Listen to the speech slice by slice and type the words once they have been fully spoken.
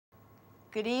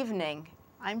Good evening.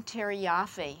 I'm Terry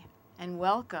Yoffe, and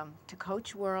welcome to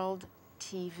Coach World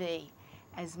TV.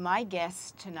 As my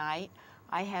guest tonight,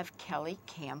 I have Kelly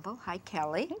Campbell. Hi,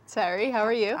 Kelly. Hey, Terry, how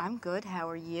are you? I'm good. How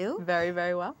are you? Very,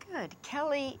 very well. Good.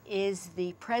 Kelly is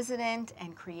the president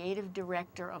and creative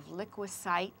director of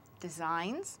Liqui-Site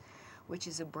Designs, which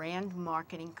is a brand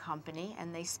marketing company,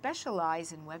 and they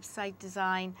specialize in website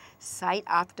design, site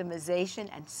optimization,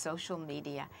 and social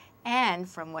media. And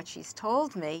from what she's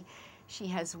told me, she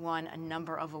has won a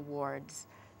number of awards.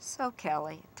 So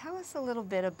Kelly, tell us a little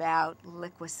bit about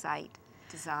Liqui-Site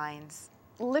Designs.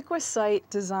 Liqui-Site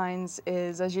Designs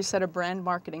is, as you said, a brand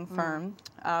marketing firm.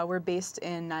 We're based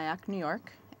in Nyack, New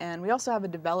York, and we also have a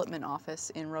development office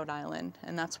in Rhode Island,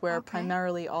 and that's where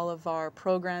primarily all of our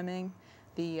programming,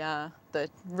 the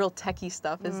real techie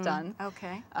stuff is done.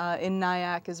 Okay. In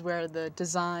Nyack is where the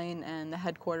design and the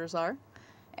headquarters are.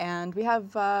 And we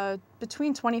have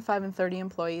between 25 and 30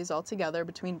 employees altogether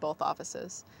between both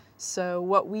offices. So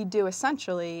what we do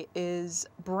essentially is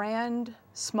brand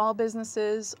small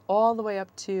businesses all the way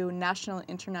up to national and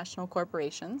international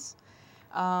corporations.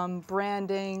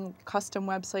 Branding, custom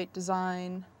website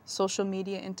design, social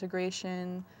media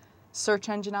integration, search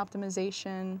engine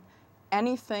optimization,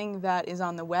 anything that is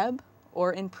on the web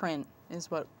or in print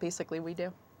is what basically we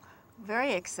do.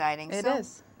 Very exciting. It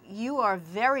is. You are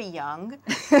very young,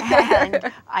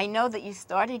 and I know that you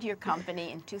started your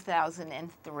company in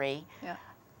 2003. Yeah.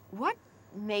 What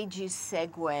made you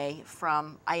segue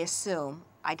from, I assume,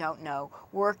 I don't know,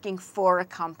 working for a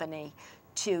company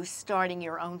to starting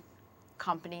your own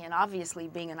company and obviously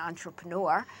being an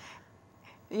entrepreneur?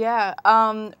 Yeah,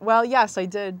 well, yes, I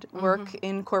did work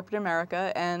in corporate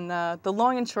America, and the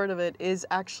long and short of it is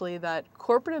actually that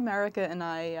corporate America and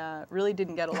I really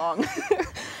didn't get along.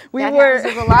 That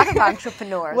happens with a lot of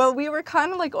entrepreneurs. Well, we were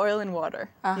kind of like oil and water,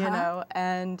 you know,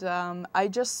 and I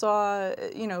just saw,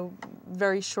 you know,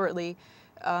 very shortly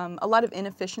a lot of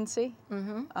inefficiency,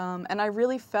 and I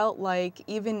really felt like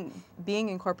even being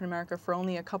in corporate America for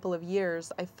only a couple of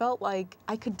years, I felt like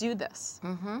I could do this,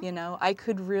 you know, I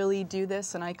could really do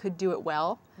this and I could do it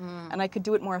well, and I could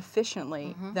do it more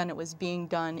efficiently than it was being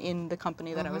done in the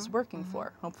company that I was working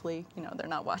for. Hopefully, you know, they're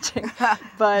not watching,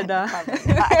 but,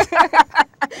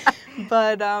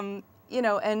 you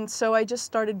know, and so I just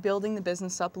started building the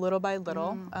business up little by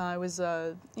little. I was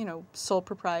a, you know, sole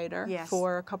proprietor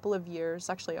for a couple of years,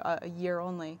 actually a year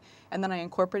only, and then I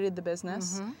incorporated the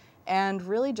business and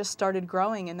really just started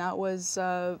growing, and that was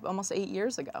almost 8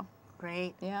 years ago.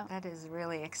 Great. Yeah. That is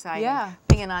really exciting. Yeah.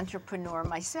 Being an entrepreneur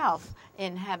myself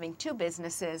in having two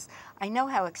businesses, I know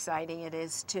how exciting it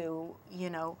is to, you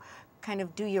know, kind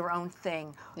of do your own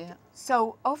thing. Yeah.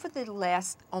 So over the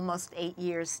last almost 8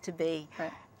 years to be,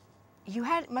 Right. you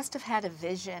must have had a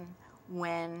vision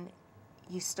when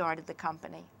you started the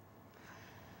company.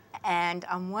 And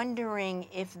I'm wondering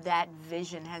if that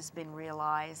vision has been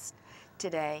realized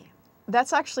today.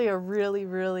 That's actually a really,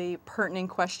 really pertinent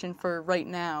question for right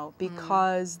now,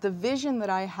 because the vision that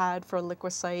I had for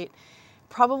Liqui-Site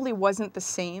probably wasn't the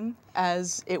same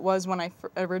as it was when I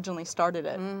originally started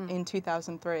it in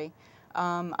 2003.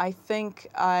 I think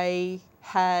I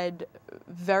had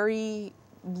very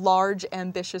large,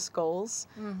 ambitious goals,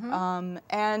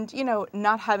 and, you know,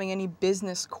 not having any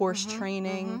business course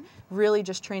training, really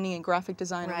just training in graphic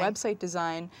design and website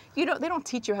design. They don't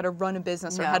teach you how to run a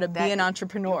business or how to be an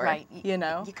entrepreneur, you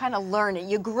know. You kind of learn it.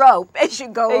 You grow as you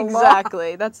go along.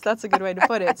 Exactly. That's a good way to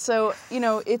put it. So, you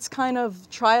know, it's kind of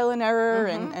trial and error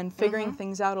and figuring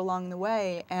things out along the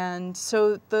way. And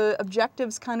so the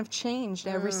objectives kind of changed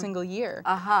every single year.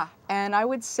 And I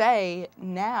would say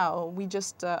now we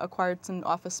just acquired some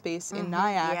office space in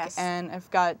Nyack, and I've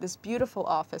got this beautiful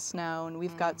office now, and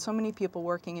we've got so many people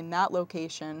working in that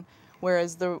location,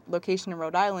 whereas the location in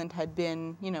Rhode Island had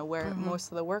been, you know, where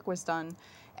most of the work was done.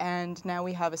 And now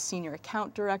we have a senior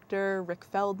account director, Rick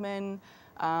Feldman.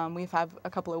 We have a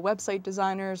couple of website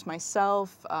designers,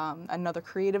 myself, another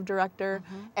creative director.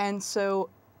 And so,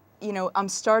 you know, I'm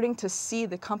starting to see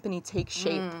the company take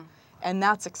shape, and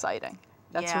that's exciting.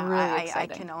 That's really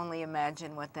exciting. I can only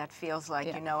imagine what that feels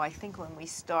like. You know, I think when we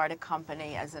start a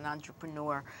company as an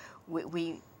entrepreneur,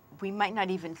 we might not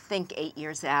even think 8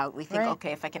 years out. We think,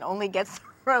 okay, if I can only get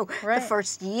through the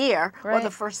first year or the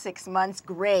first 6 months,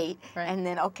 great. And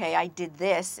then, okay, I did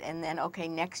this, and then, okay,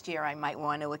 next year I might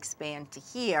want to expand to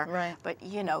here. But,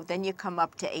 you know, then you come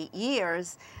up to 8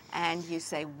 years, and you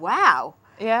say, wow,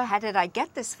 how did I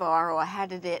get this far, or how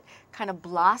did it kind of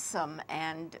blossom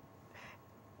and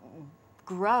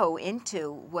grow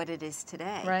into what it is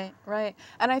today. Right, right.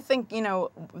 And I think, you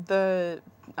know,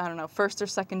 I don't know, first or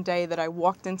second day that I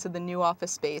walked into the new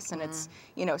office space, and it's,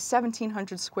 you know,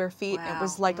 1,700 square feet. Wow. It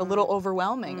was like a little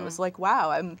overwhelming. It was like, wow,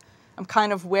 I'm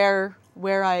kind of where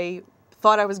I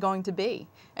thought I was going to be,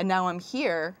 and now I'm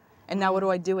here. And now what do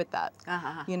I do with that?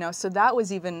 You know, so that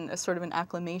was even a sort of an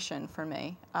acclamation for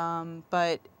me.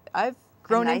 But I've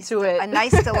grown into it. A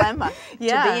nice dilemma to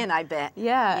be in, I bet.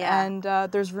 Yeah. And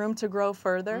there's room to grow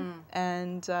further,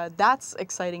 and that's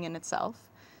exciting in itself.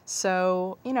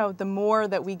 So, you know, the more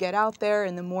that we get out there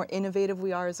and the more innovative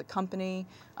we are as a company,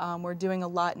 we're doing a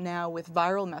lot now with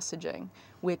viral messaging,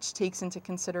 which takes into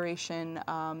consideration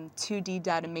 2D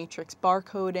data matrix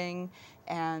barcoding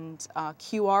and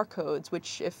QR codes,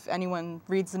 which if anyone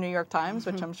reads the New York Times,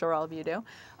 which I'm sure all of you do,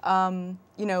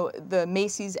 you know, the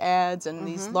Macy's ads and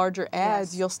these larger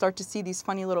ads, you'll start to see these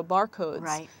funny little barcodes.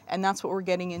 Right. And that's what we're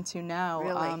getting into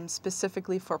now,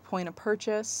 specifically for point of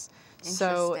purchase.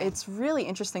 So it's really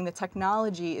interesting. The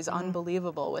technology is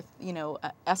unbelievable with, you know,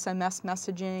 SMS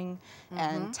messaging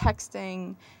and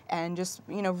texting and just,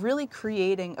 you know, really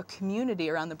creating a community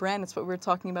around the brand. It's what we were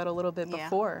talking about a little bit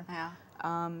before.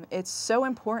 It's so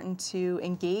important to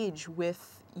engage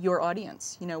with your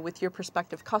audience, you know, with your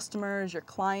prospective customers, your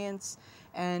clients,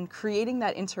 and creating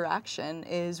that interaction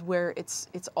is where it's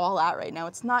all at right now.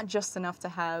 It's not just enough to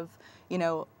have, you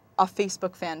know, a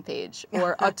Facebook fan page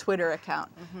or a Twitter account.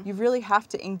 You really have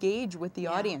to engage with the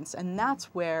audience, and that's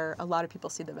where a lot of people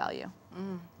see the value.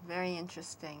 Very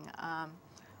interesting. I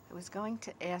was going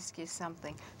to ask you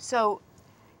something. So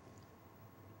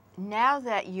now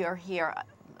that you're here,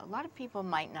 a lot of people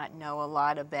might not know a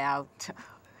lot about,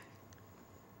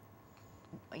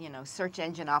 you know, search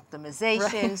engine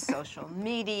optimization, social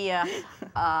media,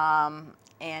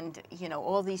 and, you know,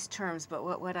 all these terms. But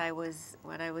what I was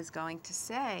going to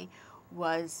say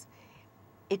was,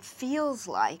 it feels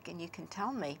like, and you can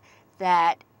tell me,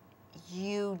 that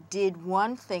you did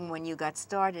one thing when you got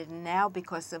started, and now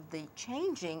because of the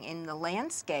changing in the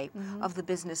landscape of the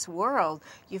business world,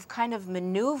 you've kind of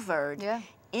maneuvered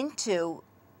into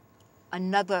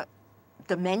another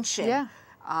dimension.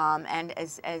 And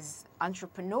as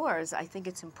entrepreneurs, I think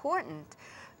it's important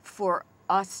for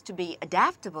us to be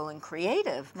adaptable and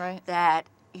creative. That,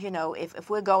 you know, if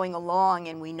we're going along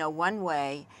and we know one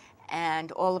way,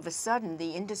 and all of a sudden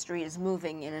the industry is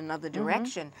moving in another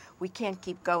direction, we can't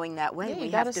keep going that way. We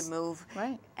have to move.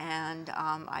 And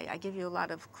I give you a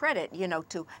lot of credit, you know,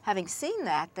 to having seen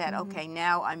that, okay,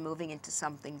 now I'm moving into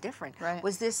something different.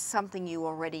 Was this something you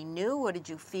already knew, or did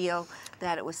you feel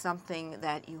that it was something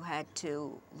that you had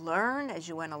to learn as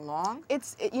you went along?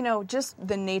 It's, you know, just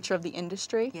the nature of the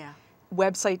industry.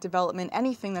 Website development,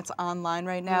 anything that's online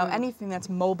right now, anything that's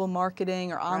mobile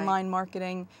marketing or online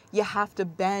marketing, you have to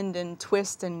bend and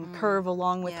twist and curve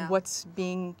along with what's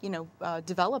being, you know,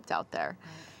 developed out there.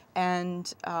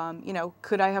 And, you know,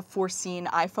 could I have foreseen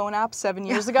iPhone apps 7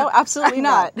 years ago? Absolutely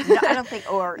not. No, I don't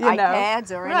think, or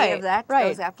iPads or any of that,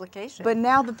 those applications. But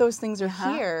now that those things are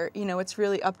here, you know, it's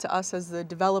really up to us as the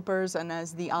developers and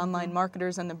as the online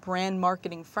marketers and the brand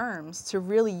marketing firms to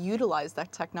really utilize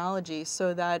that technology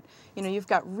so that, you know, you've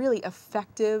got really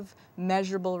effective,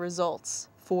 measurable results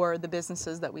for the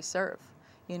businesses that we serve,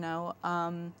 you know.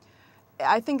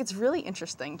 I think it's really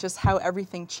interesting just how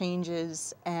everything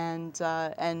changes and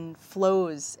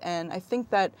flows. And I think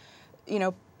that, you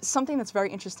know, something that's very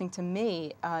interesting to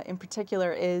me in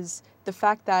particular is the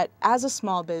fact that as a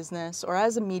small business or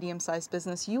as a medium-sized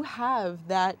business, you have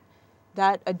that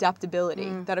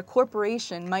adaptability that a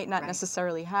corporation might not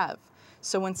necessarily have.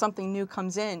 So when something new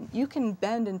comes in, you can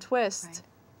bend and twist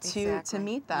to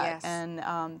meet that. And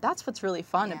that's what's really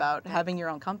fun about having your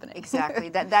own company. Exactly.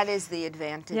 That is the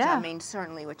advantage. I mean,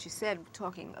 certainly what you said,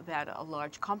 talking about a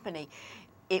large company,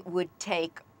 it would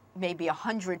take maybe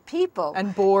 100 people.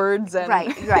 And boards. And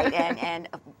and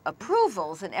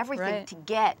approvals and everything to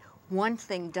get one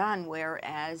thing done,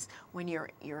 whereas when you're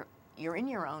in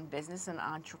your own business, an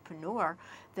entrepreneur,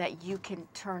 that you can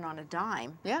turn on a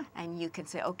dime and you can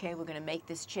say, okay, we're going to make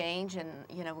this change, and,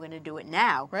 you know, we're going to do it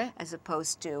now, as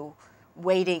opposed to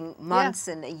waiting months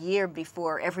and a year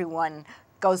before everyone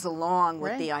goes along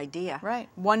with the idea.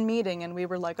 One meeting and we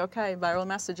were like, okay, viral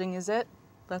messaging is it,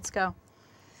 let's go,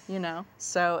 you know.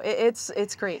 So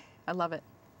it's great. I love it.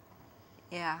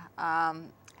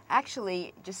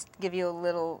 Actually, just to give you a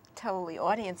little, tell the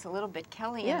audience a little bit,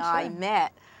 Kelly and I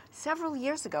met several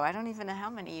years ago. I don't even know how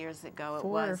many years ago it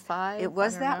was. 4 or 5. It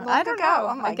was that long ago? I don't know.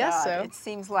 Oh my I guess God. so. It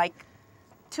seems like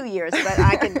 2 years, but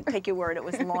I can take your word. It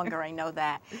was longer. I know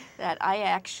that. That I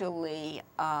actually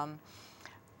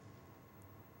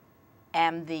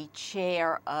am the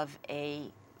chair of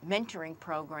a mentoring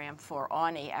program for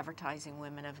Ani, Advertising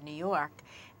Women of New York.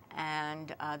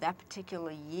 And that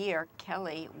particular year,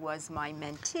 Kelly was my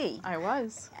mentee. I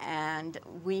was. And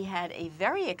we had a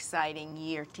very exciting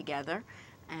year together.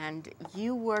 And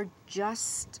you were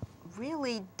just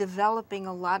really developing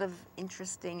a lot of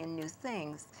interesting and new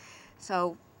things.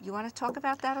 So you want to talk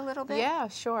about that a little bit? Yeah,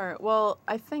 sure. Well,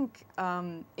 I think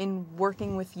in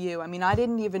working with you, I mean, I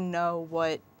didn't even know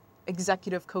what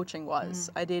executive coaching was.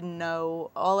 I didn't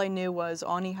know. All I knew was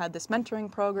Ani had this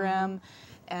mentoring program.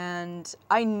 And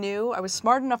I was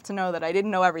smart enough to know that I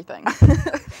didn't know everything.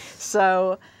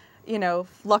 So, you know,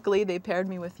 luckily they paired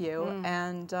me with you.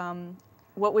 And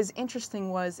what was interesting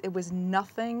was it was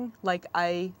nothing like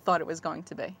I thought it was going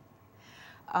to be.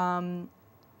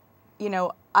 You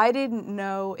know, I didn't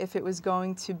know if it was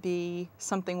going to be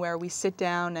something where we sit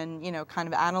down and, you know, kind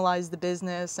of analyze the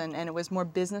business and it was more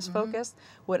business focused.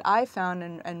 What I found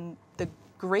and the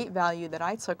great value that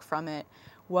I took from it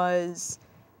was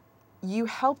you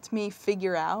helped me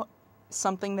figure out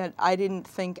something that I didn't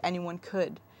think anyone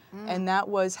could, and that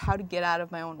was how to get out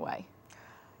of my own way.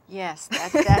 Yes,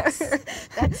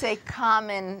 that's a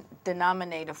common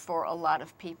denominator for a lot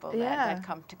of people that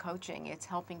come to coaching. It's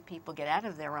helping people get out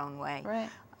of their own way. Right,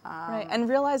 right. And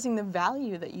realizing the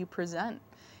value that you present.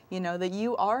 You know, that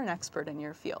you are an expert in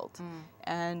your field.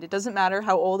 And it doesn't matter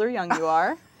how old or young you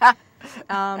are.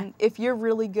 If you're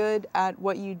really good at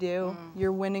what you do,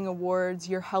 you're winning awards,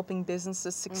 you're helping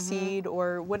businesses succeed,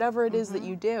 or whatever it is that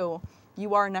you do,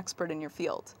 you are an expert in your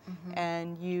field.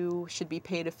 And you should be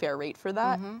paid a fair rate for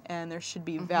that, and there should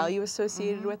be value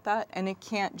associated with that. And it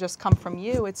can't just come from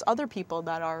you, it's other people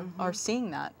that are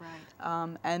seeing that.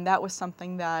 Right. And that was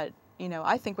something that, you know,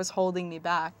 I think was holding me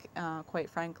back, quite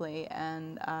frankly,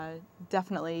 and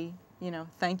definitely, you know,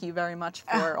 thank you very much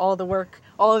for all the work,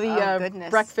 all of the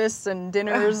breakfasts and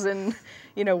dinners and,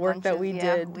 you know, work that we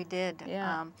did. Yeah, we did.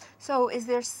 Yeah. So is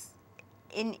there,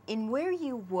 in where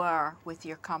you were with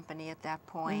your company at that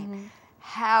point,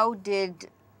 how did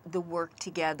the work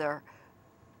together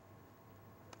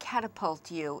catapult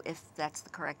you, if that's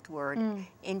the correct word,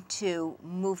 into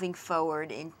moving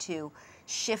forward, into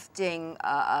shifting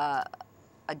a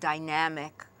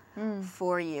dynamic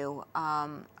for you?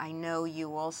 I know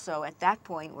you also, at that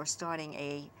point, were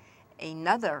starting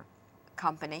another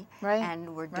company,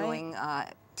 and we're doing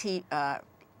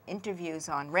interviews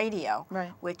on radio,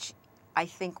 which I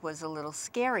think was a little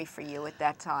scary for you at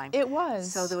that time. It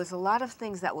was. So there was a lot of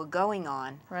things that were going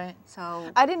on. Right. So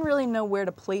I didn't really know where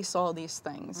to place all these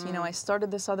things. You know, I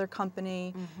started this other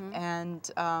company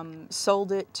and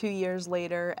sold it 2 years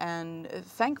later, and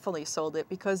thankfully sold it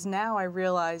because now I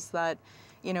realized that,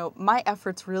 you know, my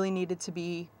efforts really needed to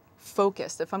be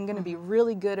focused. If I'm going to be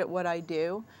really good at what I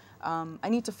do, I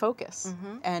need to focus.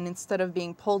 And instead of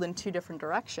being pulled in two different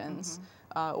directions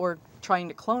or trying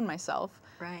to clone myself,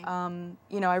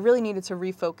 you know, I really needed to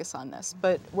refocus on this.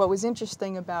 But what was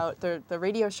interesting about the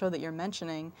radio show that you're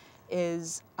mentioning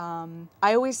is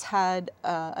I always had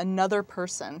another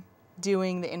person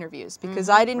doing the interviews because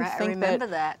I didn't think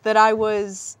that I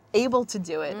was able to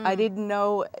do it. I didn't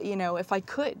know, you know, if I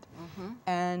could.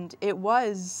 And it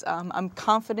was, I'm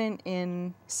confident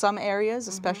in some areas,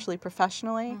 especially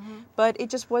professionally, but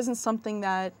it just wasn't something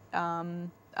that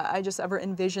I just ever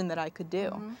envisioned that I could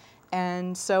do.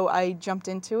 And so I jumped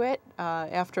into it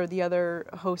after the other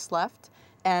host left,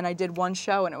 and I did one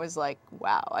show, and it was like,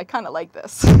 wow, I kind of like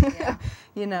this,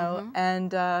 you know.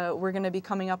 And we're going to be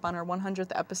coming up on our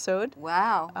 100th episode.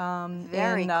 Wow,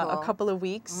 very in cool. A couple of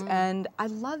weeks, and I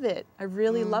love it. I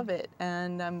really love it,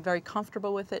 and I'm very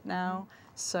comfortable with it now.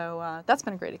 So that's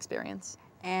been a great experience.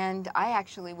 And I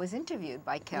actually was interviewed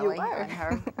by Kelly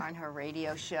on her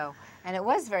radio show, and it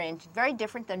was very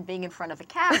different than being in front of a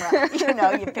camera. You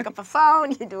know, you pick up a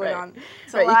phone, you do it on.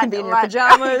 You can be in your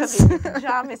pajamas. You can be in your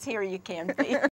pajamas. Here you can't be.